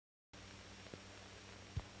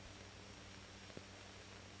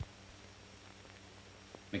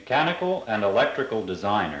Mechanical and electrical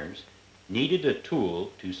designers needed a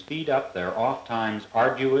tool to speed up their oft-times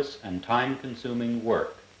arduous and time-consuming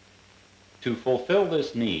work. To fulfill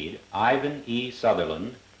this need, Ivan E.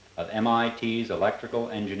 Sutherland of MIT's Electrical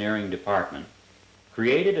Engineering Department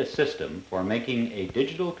created a system for making a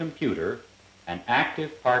digital computer an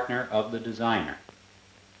active partner of the designer.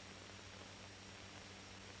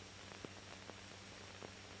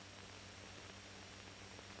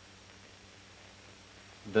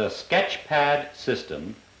 The Sketchpad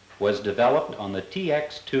system was developed on the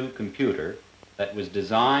TX2 computer that was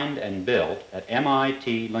designed and built at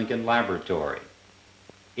MIT Lincoln Laboratory.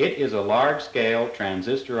 It is a large-scale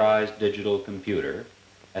transistorized digital computer,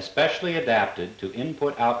 especially adapted to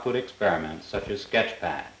input-output experiments such as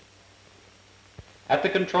Sketchpad. At the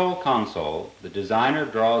control console, the designer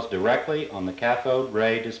draws directly on the cathode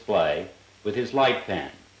ray display with his light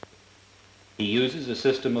pen. He uses a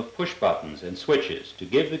system of push buttons and switches to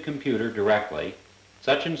give the computer directly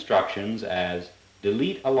such instructions as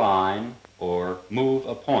delete a line or move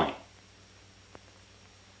a point.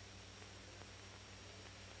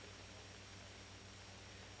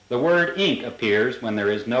 The word ink appears when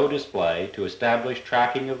there is no display to establish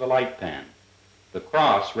tracking of the light pen. The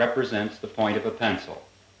cross represents the point of a pencil.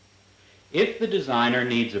 If the designer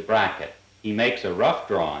needs a bracket, he makes a rough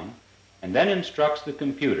drawing and then instructs the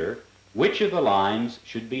computer which of the lines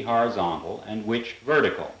should be horizontal and which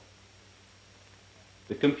vertical.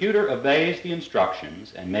 The computer obeys the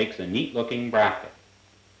instructions and makes a neat-looking bracket.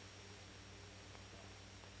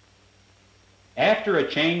 After a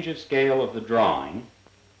change of scale of the drawing,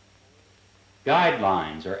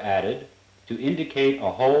 guidelines are added to indicate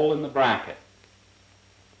a hole in the bracket.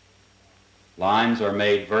 Lines are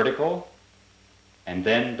made vertical and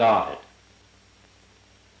then dotted.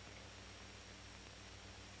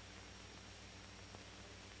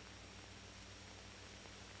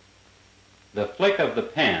 The flick of the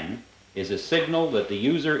pen is a signal that the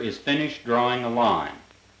user is finished drawing a line.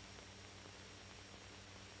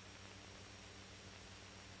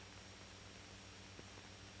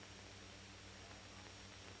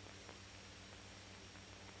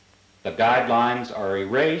 The guidelines are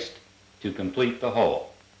erased to complete the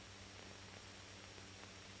whole.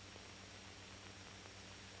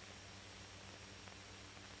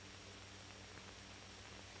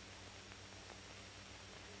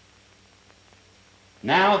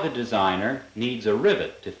 Now the designer needs a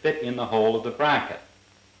rivet to fit in the hole of the bracket.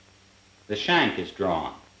 The shank is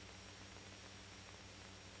drawn.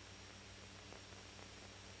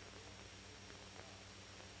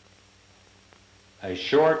 A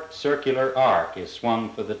short circular arc is swung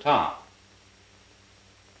for the top.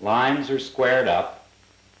 Lines are squared up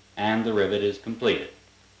and the rivet is completed.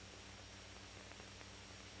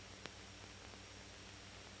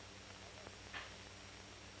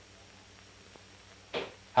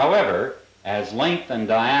 However, as length and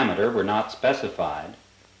diameter were not specified,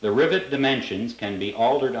 the rivet dimensions can be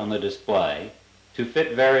altered on the display to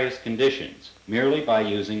fit various conditions merely by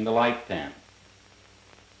using the light pen.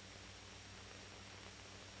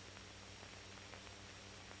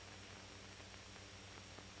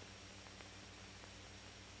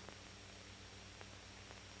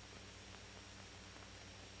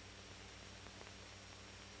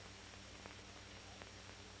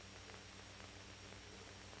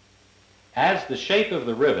 As the shape of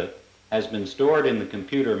the rivet has been stored in the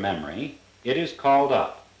computer memory, it is called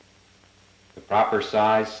up. The proper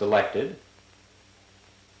size selected,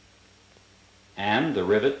 and the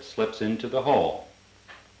rivet slips into the hole.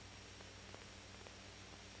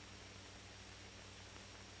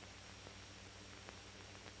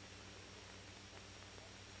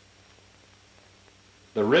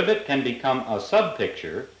 The rivet can become a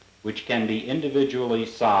subpicture which can be individually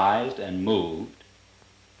sized and moved,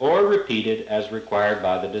 or repeated as required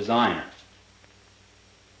by the designer.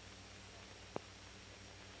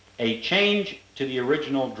 A change to the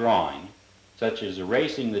original drawing, such as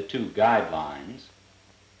erasing the two guidelines,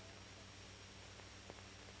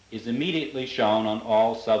 is immediately shown on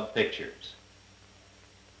all subpictures.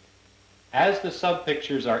 As the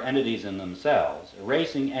subpictures are entities in themselves,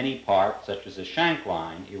 erasing any part, such as a shank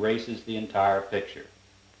line, erases the entire picture.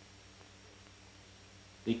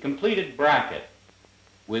 The completed bracket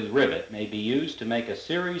with rivet may be used to make a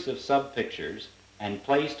series of subpictures and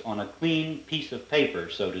placed on a clean piece of paper,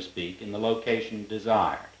 so to speak, in the location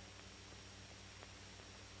desired.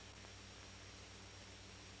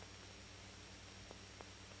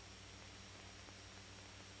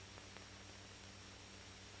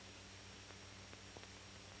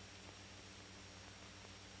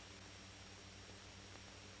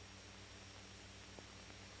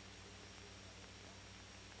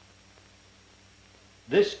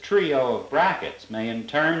 This trio of brackets may in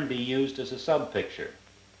turn be used as a subpicture.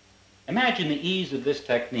 Imagine the ease of this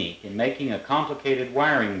technique in making a complicated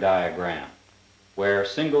wiring diagram, where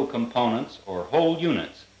single components or whole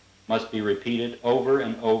units must be repeated over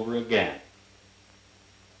and over again.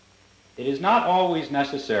 It is not always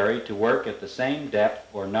necessary to work at the same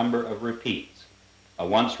depth or number of repeats. A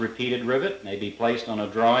once repeated rivet may be placed on a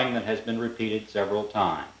drawing that has been repeated several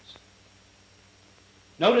times.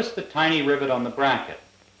 Notice the tiny rivet on the bracket.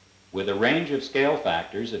 With a range of scale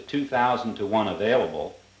factors of 2,000 to 1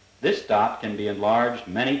 available, this dot can be enlarged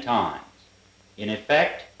many times. In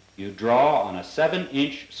effect, you draw on a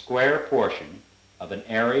 7-inch square portion of an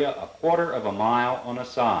area 1/4 of a mile on a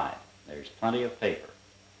side. There's plenty of paper.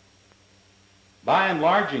 By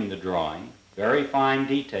enlarging the drawing, very fine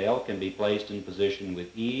detail can be placed in position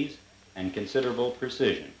with ease and considerable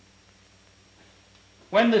precision.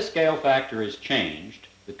 When the scale factor is changed,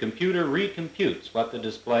 the computer recomputes what the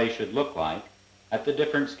display should look like at the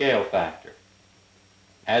different scale factor.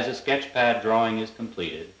 As a Sketchpad drawing is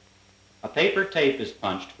completed, a paper tape is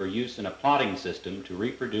punched for use in a plotting system to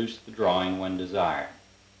reproduce the drawing when desired.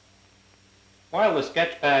 While the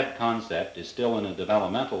Sketchpad concept is still in a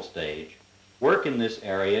developmental stage, work in this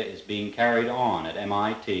area is being carried on at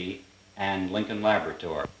MIT and Lincoln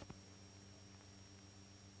Laboratory.